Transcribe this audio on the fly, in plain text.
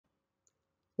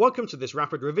Welcome to this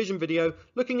rapid revision video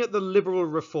looking at the liberal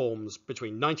reforms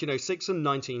between 1906 and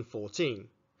 1914.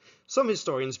 Some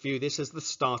historians view this as the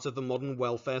start of the modern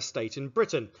welfare state in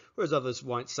Britain, whereas others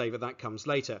might say that comes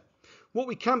later. What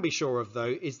we can be sure of,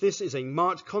 though, is this is a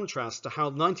marked contrast to how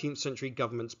 19th century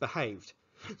governments behaved.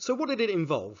 So what did it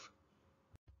involve?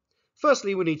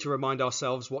 Firstly, we need to remind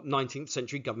ourselves what 19th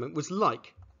century government was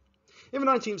like. In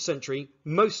the 19th century,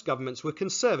 most governments were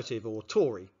conservative or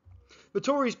Tory. The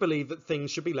Tories believed that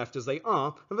things should be left as they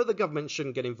are and that the government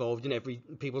shouldn't get involved in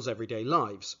people's everyday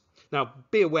lives. Now,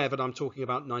 be aware that I'm talking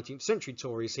about 19th century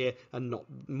Tories here and not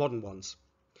modern ones.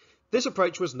 This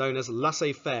approach was known as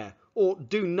laissez-faire, or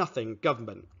do-nothing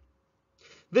government.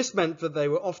 This meant that they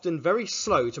were often very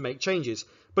slow to make changes,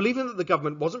 believing that the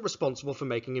government wasn't responsible for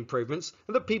making improvements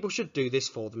and that people should do this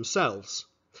for themselves.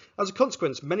 As a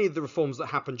consequence, many of the reforms that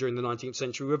happened during the 19th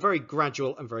century were very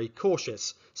gradual and very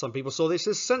cautious. Some people saw this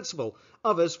as sensible,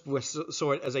 others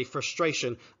saw it as a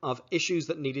frustration of issues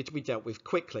that needed to be dealt with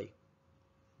quickly.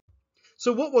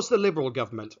 So what was the Liberal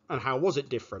government and how was it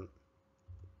different?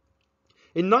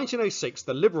 In 1906,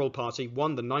 the Liberal Party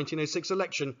won the 1906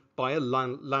 election by a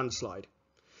landslide.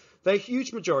 Their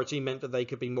huge majority meant that they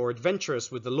could be more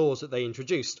adventurous with the laws that they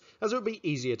introduced, as it would be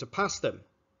easier to pass them.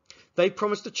 They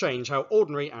promised to change how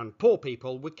ordinary and poor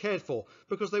people were cared for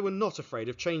because they were not afraid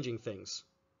of changing things.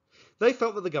 They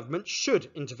felt that the government should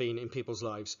intervene in people's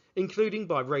lives, including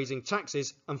by raising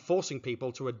taxes and forcing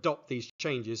people to adopt these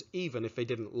changes even if they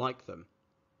didn't like them.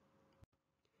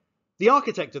 The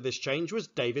architect of this change was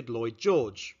David Lloyd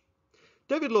George.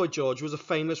 David Lloyd George was a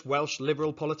famous Welsh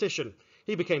Liberal politician.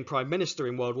 He became Prime Minister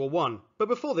in World War I, but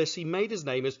before this he made his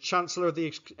name as Chancellor of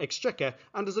the Exchequer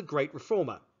and as a great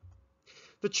reformer.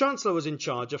 The Chancellor was in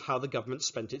charge of how the government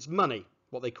spent its money,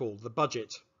 what they called the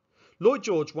budget. Lloyd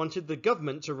George wanted the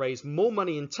government to raise more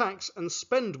money in tax and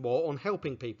spend more on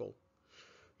helping people.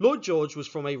 Lloyd George was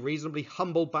from a reasonably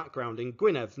humble background in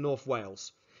Gwynedd, North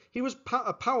Wales. He was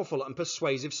a powerful and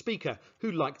persuasive speaker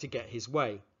who liked to get his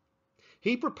way.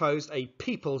 He proposed a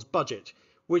people's budget,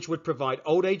 which would provide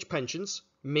old age pensions,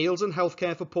 meals and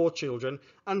healthcare for poor children,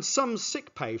 and some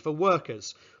sick pay for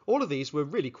workers. All of these were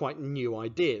really quite new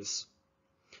ideas.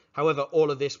 However,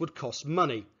 all of this would cost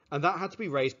money, and that had to be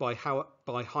raised by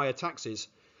higher taxes.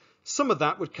 Some of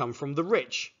that would come from the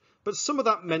rich, but some of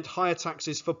that meant higher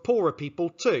taxes for poorer people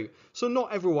too, so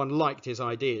not everyone liked his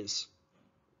ideas.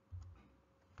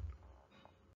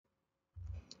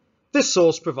 This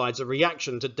source provides a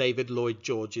reaction to David Lloyd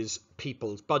George's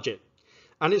People's Budget,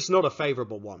 and it's not a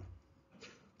favourable one.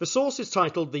 The source is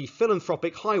titled The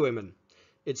Philanthropic Highwayman.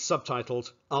 It's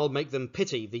subtitled, I'll make them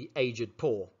pity the aged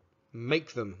poor.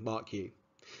 Make them, mark you.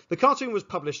 The cartoon was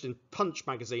published in Punch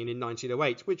magazine in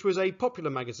 1908, which was a popular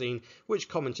magazine which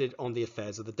commented on the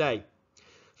affairs of the day.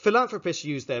 Philanthropists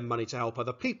used their money to help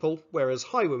other people, whereas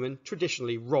highwaymen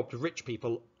traditionally robbed rich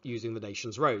people using the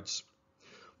nation's roads.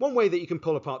 One way that you can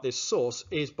pull apart this source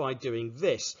is by doing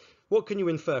this. What can you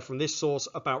infer from this source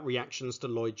about reactions to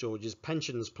Lloyd George's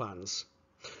pensions plans?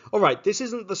 Alright, this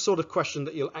isn't the sort of question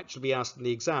that you'll actually be asked in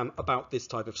the exam about this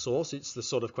type of source. It's the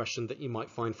sort of question that you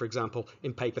might find, for example,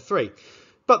 in paper 3.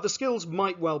 But the skills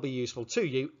might well be useful to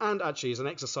you, and actually as an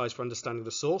exercise for understanding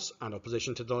the source and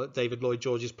opposition to David Lloyd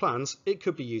George's plans, it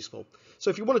could be useful.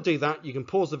 So if you want to do that, you can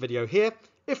pause the video here.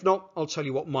 If not, I'll tell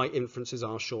you what my inferences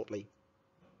are shortly.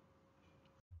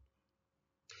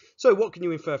 So what can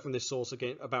you infer from this source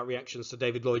again about reactions to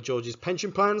David Lloyd George's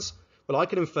pension plans? Well, I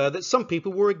can infer that some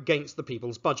people were against the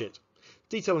people's budget.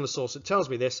 Detail on the source that tells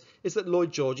me this is that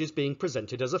Lloyd George is being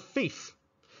presented as a thief.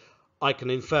 I can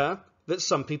infer that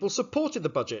some people supported the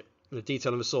budget. And the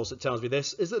detail on the source that tells me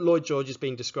this is that Lloyd George is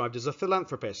being described as a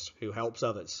philanthropist who helps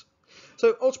others.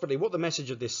 So ultimately what the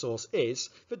message of this source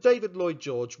is that David Lloyd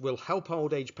George will help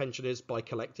old age pensioners by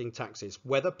collecting taxes,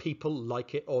 whether people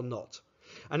like it or not.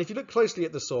 And if you look closely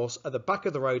at the source, at the back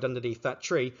of the road underneath that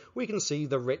tree, we can see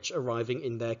the rich arriving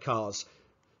in their cars.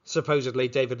 Supposedly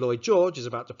David Lloyd George is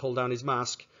about to pull down his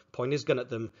mask, point his gun at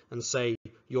them and say,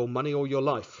 your money or your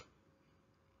life.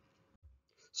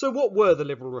 So what were the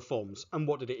Liberal reforms and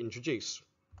what did it introduce?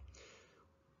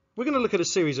 We're going to look at a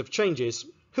series of changes,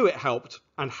 who it helped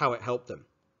and how it helped them.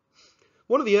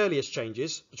 One of the earliest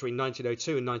changes, between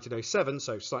 1902 and 1907,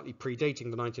 so slightly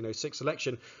predating the 1906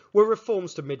 election, were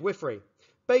reforms to midwifery.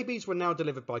 Babies were now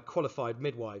delivered by qualified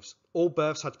midwives. All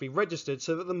births had to be registered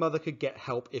so that the mother could get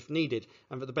help if needed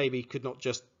and that the baby could not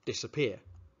just disappear.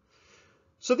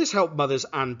 So this helped mothers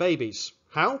and babies.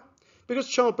 How? Because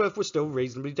childbirth was still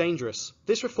reasonably dangerous.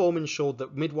 This reform ensured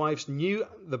that midwives knew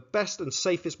the best and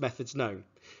safest methods known.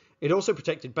 It also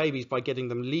protected babies by getting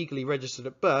them legally registered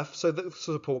at birth so that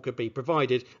support could be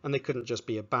provided and they couldn't just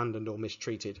be abandoned or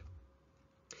mistreated.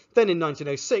 Then in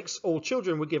 1906, all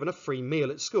children were given a free meal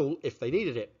at school if they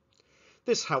needed it.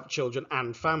 This helped children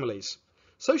and families.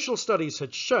 Social studies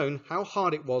had shown how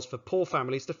hard it was for poor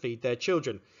families to feed their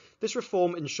children. This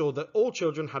reform ensured that all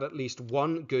children had at least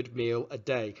one good meal a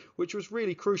day, which was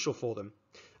really crucial for them.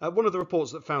 One of the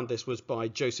reports that found this was by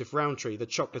Joseph Rowntree, the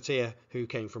chocolatier who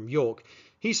came from York.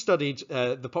 He studied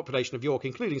the population of York,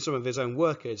 including some of his own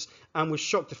workers, and was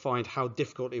shocked to find how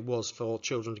difficult it was for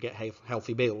children to get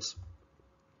healthy meals.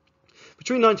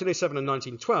 Between 1907 and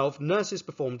 1912, nurses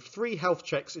performed 3 health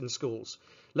checks in schools.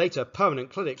 Later, permanent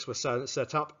clinics were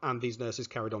set up and these nurses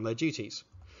carried on their duties.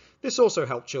 This also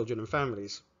helped children and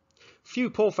families. Few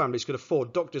poor families could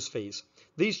afford doctors' fees.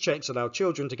 These checks allowed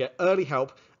children to get early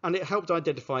help and it helped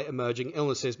identify emerging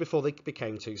illnesses before they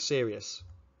became too serious.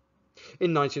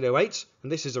 In 1908,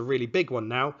 and this is a really big one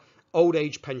now, old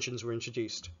age pensions were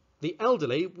introduced. The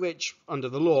elderly, which under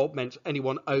the law meant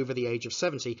anyone over the age of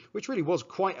 70, which really was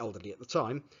quite elderly at the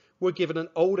time, were given an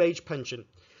old age pension.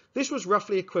 This was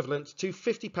roughly equivalent to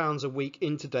 £50 a week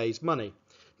in today's money.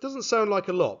 Doesn't sound like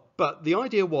a lot, but the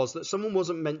idea was that someone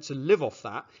wasn't meant to live off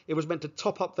that, it was meant to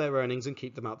top up their earnings and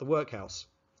keep them out the workhouse.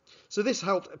 So this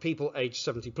helped people aged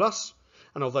 70 plus,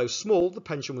 and although small, the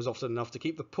pension was often enough to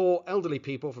keep the poor elderly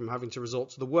people from having to resort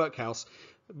to the workhouse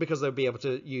because they'd be able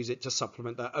to use it to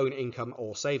supplement their own income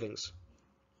or savings.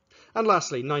 And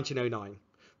lastly, 1909.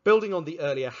 Building on the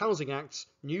earlier Housing Acts,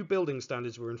 new building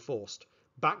standards were enforced.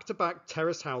 Back-to-back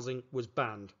terrace housing was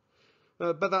banned.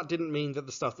 But that didn't mean that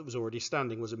the stuff that was already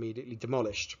standing was immediately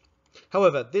demolished.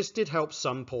 However, this did help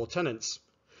some poor tenants.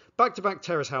 Back-to-back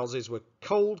terrace houses were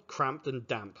cold, cramped and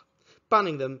damp.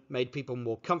 Banning them made people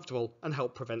more comfortable and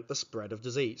helped prevent the spread of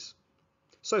disease.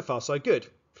 So far so good.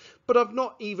 But I've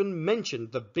not even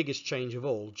mentioned the biggest change of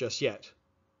all just yet.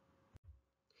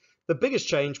 The biggest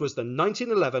change was the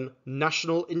 1911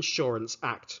 National Insurance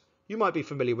Act. You might be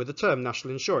familiar with the term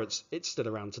national insurance. It's still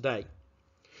around today.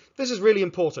 This is really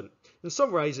important. In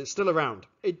some ways it's still around.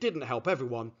 It didn't help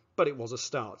everyone, but it was a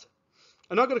start.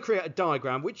 And I'm going to create a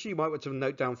diagram, which you might want to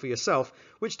note down for yourself,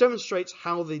 which demonstrates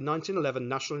how the 1911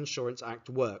 National Insurance Act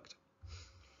worked.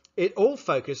 It all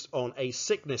focused on a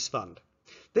sickness fund.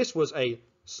 This was an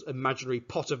imaginary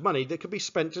pot of money that could be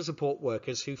spent to support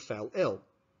workers who fell ill.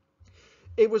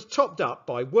 It was topped up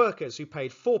by workers who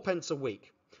paid 4p a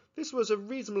week. This was a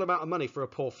reasonable amount of money for a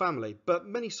poor family, but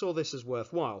many saw this as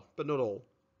worthwhile, but not all.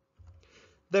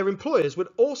 Their employers would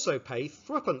also pay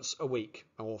 3p a week,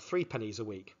 or 3 pennies a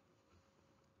week.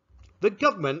 The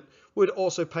government would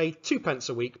also pay 2p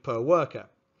a week per worker.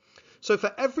 So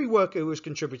for every worker who was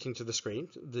contributing to the scheme,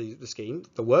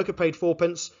 the worker paid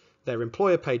 4p, their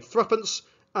employer paid 3p,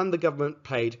 and the government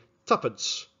paid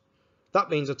 2p. That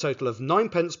means a total of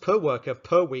 9p per worker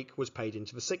per week was paid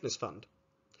into the sickness fund.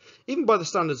 Even by the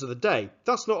standards of the day,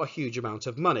 that's not a huge amount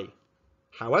of money.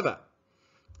 However,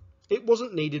 it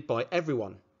wasn't needed by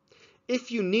everyone.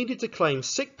 If you needed to claim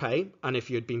sick pay, and if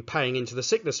you had been paying into the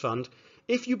sickness fund,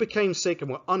 if you became sick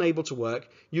and were unable to work,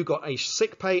 you got a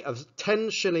sick pay of 10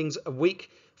 shillings a week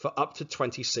for up to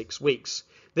 26 weeks.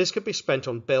 This could be spent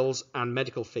on bills and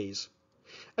medical fees.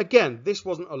 Again, this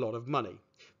wasn't a lot of money,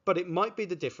 but it might be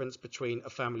the difference between a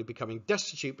family becoming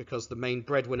destitute because the main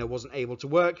breadwinner wasn't able to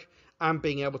work and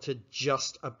being able to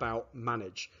just about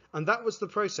manage. And that was the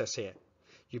process here.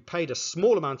 You paid a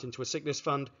small amount into a sickness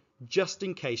fund just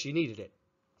in case you needed it.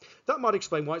 That might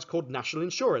explain why it's called national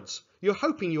insurance. You're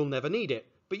hoping you'll never need it,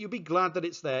 but you'll be glad that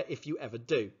it's there if you ever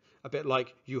do. A bit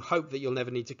like you hope that you'll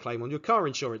never need to claim on your car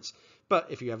insurance, but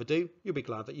if you ever do, you'll be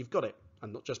glad that you've got it,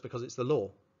 and not just because it's the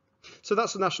law. So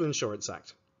that's the National Insurance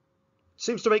Act.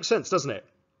 Seems to make sense, doesn't it?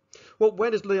 Well, where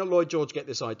does Lloyd George get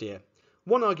this idea?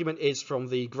 One argument is from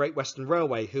the Great Western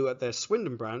Railway, who at their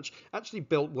Swindon branch actually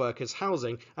built workers'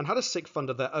 housing and had a sick fund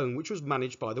of their own which was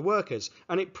managed by the workers,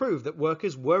 and it proved that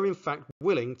workers were in fact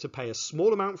willing to pay a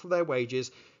small amount from their wages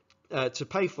to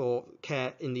pay for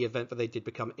care in the event that they did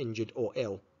become injured or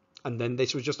ill. And then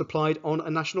this was just applied on a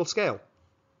national scale.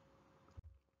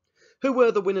 Who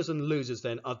were the winners and losers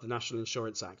then of the National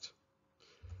Insurance Act?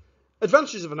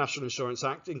 Advantages of a National Insurance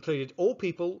Act included all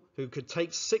people who could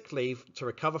take sick leave to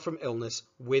recover from illness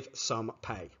with some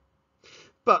pay.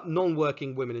 But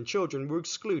non-working women and children were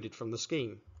excluded from the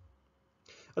scheme.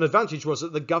 An advantage was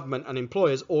that the government and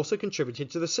employers also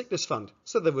contributed to the sickness fund,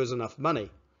 so there was enough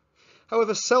money.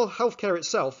 However, healthcare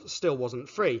itself still wasn't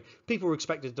free. People were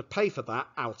expected to pay for that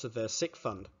out of their sick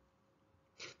fund.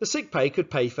 The sick pay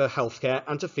could pay for healthcare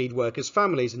and to feed workers'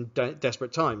 families in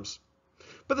desperate times.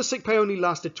 But the sick pay only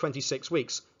lasted 26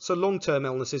 weeks, so long-term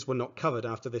illnesses were not covered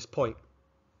after this point.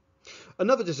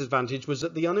 Another disadvantage was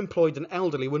that the unemployed and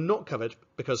elderly were not covered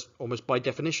because, almost by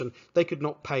definition, they could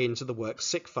not pay into the work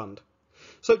sick fund.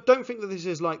 So don't think that this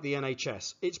is like the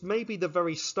NHS. It's maybe the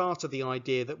very start of the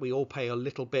idea that we all pay a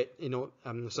little bit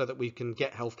so that we can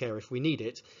get healthcare if we need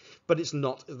it, but it's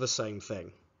not the same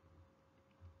thing.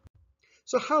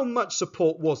 So how much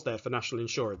support was there for national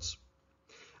insurance?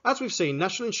 As we've seen,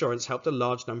 national insurance helped a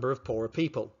large number of poorer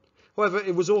people. However,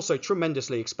 it was also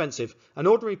tremendously expensive, and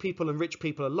ordinary people and rich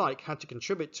people alike had to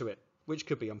contribute to it, which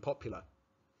could be unpopular.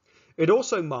 It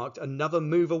also marked another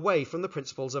move away from the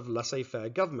principles of laissez-faire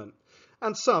government,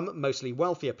 and some, mostly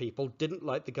wealthier people, didn't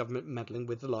like the government meddling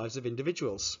with the lives of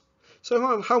individuals.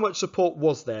 So how much support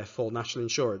was there for national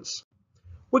insurance?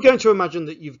 We're going to imagine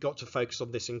that you've got to focus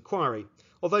on this inquiry.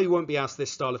 Although you won't be asked this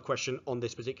style of question on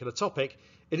this particular topic,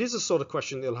 it is a sort of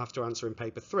question that you'll have to answer in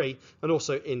paper 3 and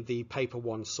also in the paper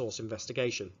 1 source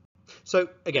investigation. So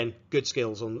again, good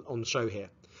skills on show here.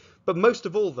 But most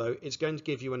of all though, it's going to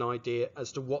give you an idea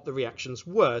as to what the reactions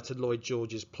were to Lloyd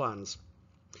George's plans.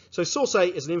 So source A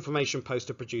is an information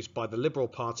poster produced by the Liberal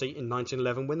Party in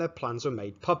 1911 when their plans were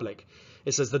made public.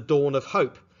 It says the dawn of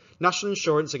hope. National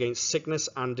insurance against sickness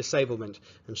and disablement,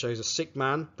 and shows a sick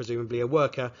man, presumably a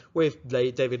worker, with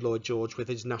David Lloyd George with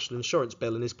his national insurance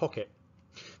bill in his pocket.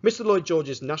 Mr. Lloyd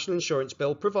George's national insurance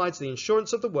bill provides the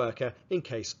insurance of the worker in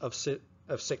case of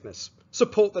sickness.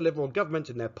 Support the Liberal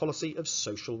government in their policy of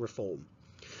social reform.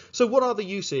 So what are the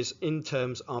uses in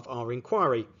terms of our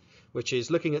inquiry, which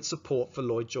is looking at support for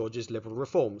Lloyd George's Liberal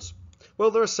reforms? Well,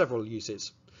 there are several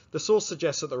uses. The source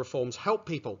suggests that the reforms help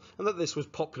people and that this was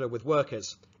popular with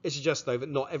workers. It suggests, though, that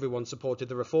not everyone supported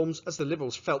the reforms, as the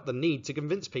Liberals felt the need to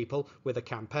convince people with a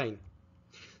campaign.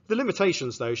 The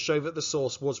limitations, though, show that the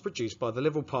source was produced by the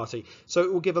Liberal Party, so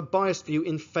it will give a biased view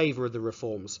in favour of the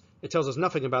reforms. It tells us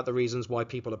nothing about the reasons why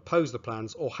people opposed the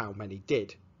plans or how many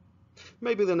did.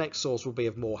 Maybe the next source will be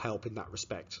of more help in that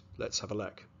respect. Let's have a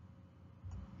look.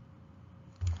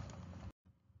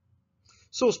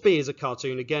 Source B is a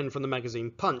cartoon again from the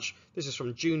magazine Punch. This is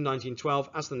from June 1912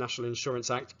 as the National Insurance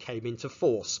Act came into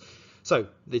force. So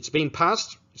it's been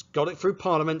passed, it's got it through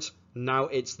Parliament, now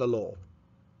it's the law.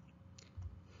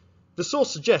 The source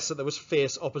suggests that there was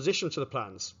fierce opposition to the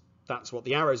plans. That's what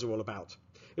the arrows are all about.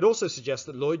 It also suggests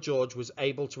that Lloyd George was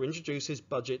able to introduce his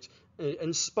budget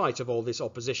in spite of all this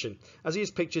opposition, as he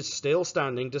is pictured still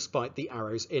standing despite the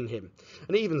arrows in him.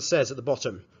 And it even says at the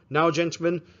bottom, "Now,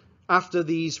 gentlemen, after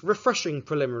these refreshing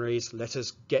preliminaries, let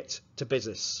us get to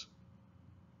business."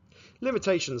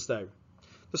 Limitations though.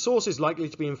 The source is likely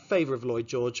to be in favour of Lloyd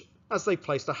George, as they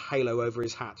placed a halo over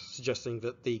his hat, suggesting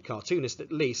that the cartoonist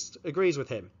at least agrees with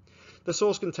him. The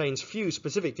source contains few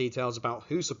specific details about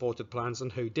who supported plans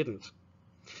and who didn't.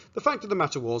 The fact of the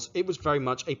matter was, it was very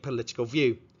much a political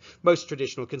view. Most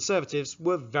traditional Conservatives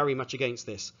were very much against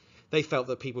this. They felt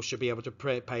that people should be able to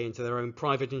pay into their own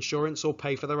private insurance or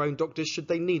pay for their own doctors should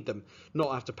they need them,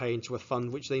 not have to pay into a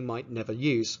fund which they might never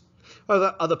use.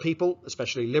 Other people,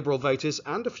 especially Liberal voters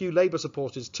and a few Labour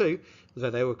supporters too, though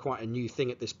they were quite a new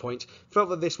thing at this point, felt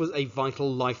that this was a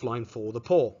vital lifeline for the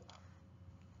poor.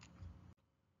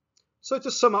 So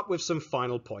to sum up with some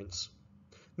final points.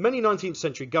 Many 19th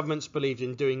century governments believed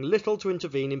in doing little to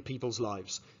intervene in people's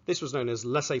lives. This was known as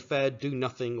laissez-faire, do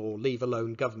nothing or leave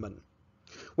alone government.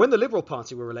 When the Liberal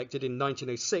Party were elected in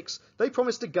 1906, they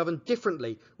promised to govern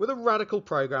differently with a radical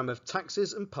programme of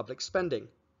taxes and public spending.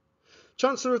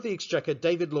 Chancellor of the Exchequer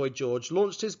David Lloyd George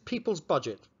launched his People's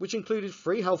Budget, which included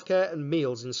free healthcare and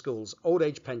meals in schools, old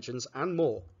age pensions and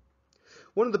more.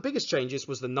 One of the biggest changes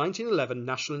was the 1911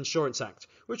 National Insurance Act,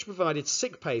 which provided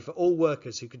sick pay for all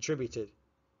workers who contributed.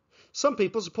 Some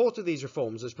people supported these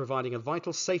reforms as providing a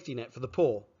vital safety net for the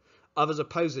poor. Others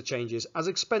opposed the changes as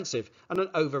expensive and an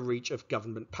overreach of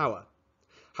government power.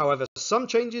 However, some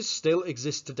changes still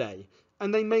exist today,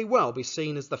 and they may well be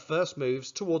seen as the first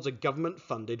moves towards a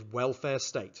government-funded welfare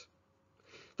state.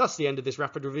 That's the end of this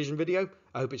rapid revision video.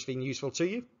 I hope it's been useful to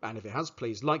you, and if it has,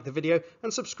 please like the video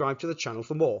and subscribe to the channel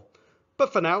for more.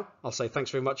 But for now, I'll say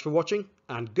thanks very much for watching,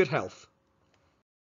 and good health.